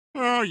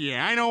Oh,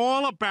 yeah, I know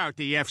all about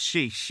the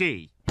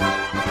FCC.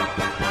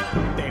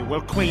 They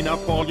will clean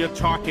up all your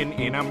talking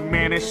in a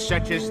manner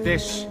such as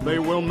this. They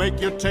will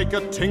make you take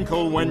a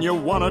tinkle when you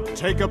wanna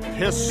take a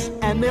piss.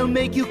 And they'll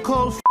make you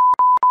call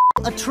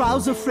a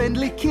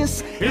trouser-friendly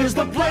kiss. Here's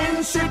the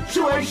plain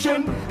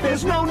situation.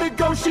 There's no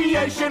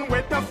negotiation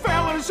with the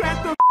fellas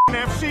at the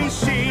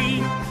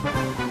FCC.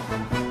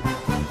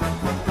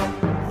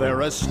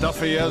 They're as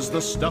stuffy as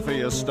the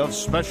stuffiest of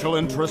special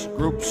interest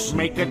groups.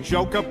 Make a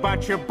joke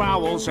about your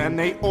bowels and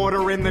they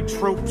order in the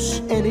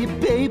troops. Any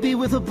baby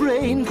with a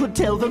brain could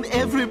tell them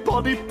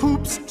everybody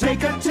poops.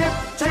 Take a tip,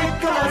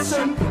 take a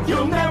lesson.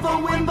 You'll never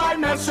win by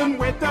messing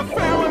with the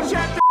fellas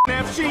at the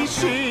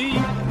FCC.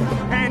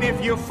 And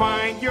if you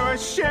find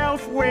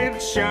yourself with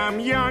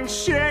some young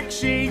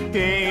sexy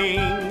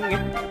thing,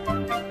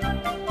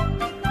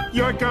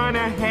 you're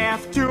gonna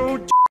have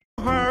to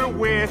her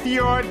with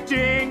your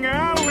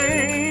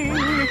ding-a-ling.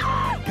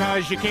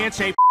 'Cause you can't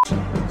say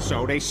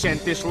so they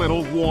sent this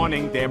little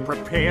warning. They're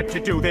prepared to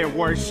do their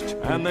worst.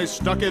 And they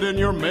stuck it in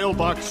your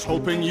mailbox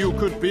hoping you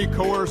could be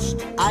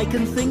coerced. I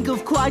can think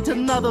of quite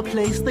another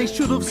place they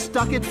should have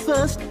stuck it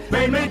first.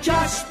 They may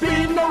just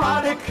be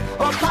neurotic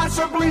or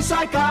possibly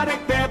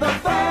psychotic. They're the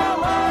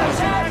fellas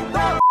at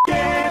the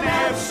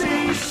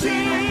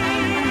FCC.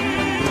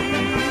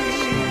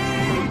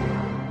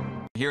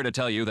 Here to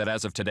tell you that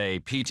as of today,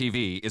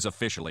 PTV is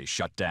officially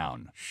shut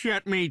down.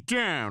 Shut me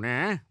down,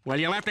 huh? Well,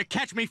 you'll have to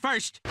catch me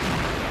first.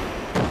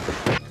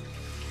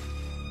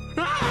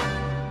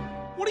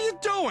 Ah! What are you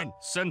doing?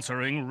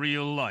 Censoring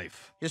real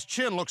life. His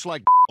chin looks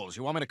like balls.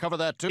 You want me to cover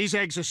that too? These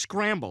eggs are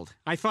scrambled.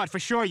 I thought for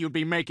sure you'd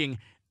be making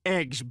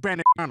eggs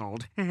Benedict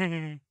Arnold.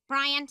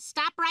 Brian,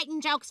 stop writing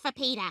jokes for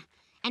Peter.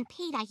 And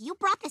Peter, you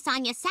brought this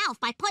on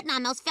yourself by putting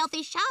on those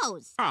filthy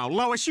shows. Oh,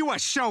 Lois, you are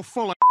so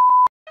full of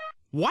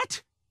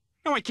What?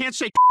 No, I can't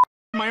say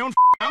my own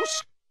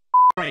house?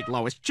 Great,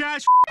 Lois,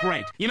 just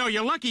great. You know,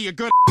 you're lucky you're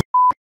good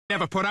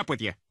never put up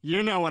with you.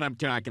 You know what I'm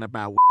talking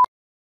about.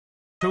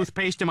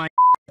 Toothpaste in my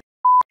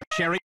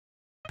cherry,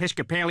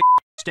 Episcopalian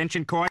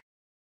extension cord,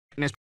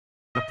 and this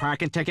a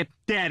parking ticket.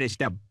 That is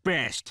the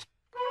best.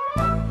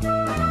 What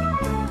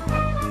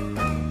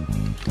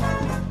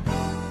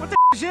the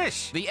is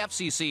this? The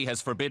FCC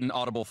has forbidden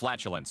audible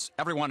flatulence.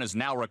 Everyone is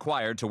now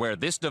required to wear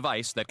this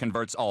device that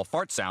converts all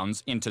fart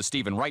sounds into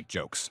Stephen Wright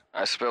jokes.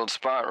 I spilled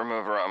spot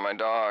remover on my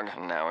dog,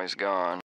 and now he's gone.